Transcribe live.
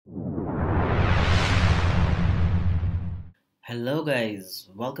Hello guys,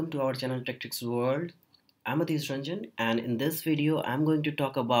 welcome to our channel Tactics World. I'm Atish Ranjan and in this video I'm going to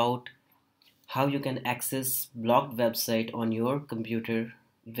talk about how you can access blocked website on your computer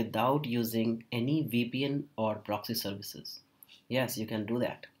without using any VPN or proxy services. Yes, you can do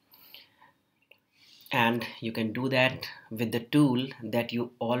that. And you can do that with the tool that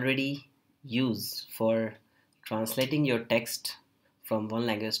you already use for translating your text from one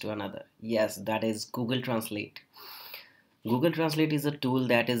language to another. Yes, that is Google Translate. Google Translate is a tool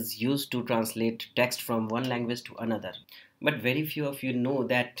that is used to translate text from one language to another. But very few of you know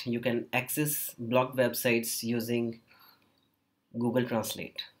that you can access blocked websites using Google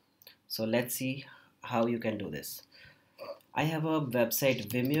Translate. So let's see how you can do this. I have a website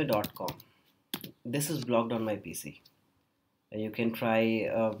vimeo.com. This is blocked on my PC. You can try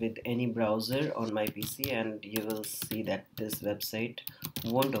with any browser on my PC and you will see that this website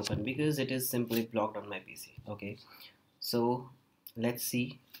won't open because it is simply blocked on my PC. Okay. So let's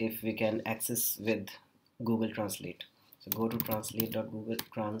see if we can access with Google Translate. So go to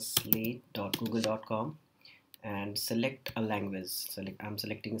translate.google.com and select a language. I'm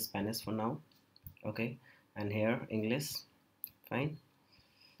selecting Spanish for now. Okay, and here English. Fine.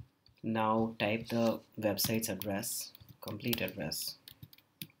 Now type the website's address, complete address,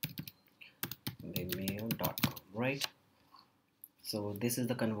 vimeo.com, right? So this is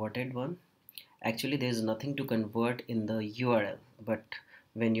the converted one. Actually there is nothing to convert in the URL, but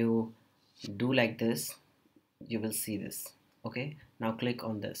when you do like this you will see this. Okay, now click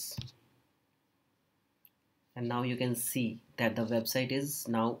on this and now you can see that the website is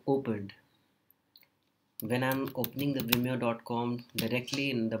now opened. When I'm opening the vimeo.com directly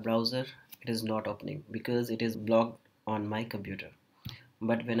in the browser, it is not opening because it is blocked on my computer.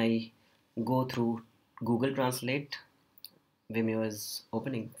 But when I go through Google Translate, Vimeo is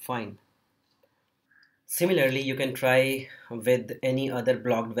opening fine. Similarly, you can try with any other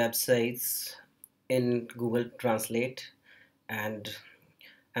blocked websites in Google Translate and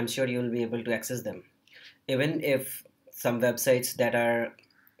I'm sure you will be able to access them. Even if some websites that are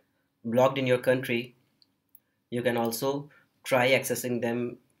blocked in your country, you can also try accessing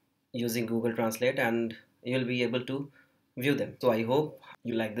them using Google Translate and you'll be able to view them. So I hope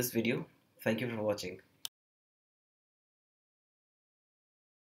you like this video. Thank you for watching.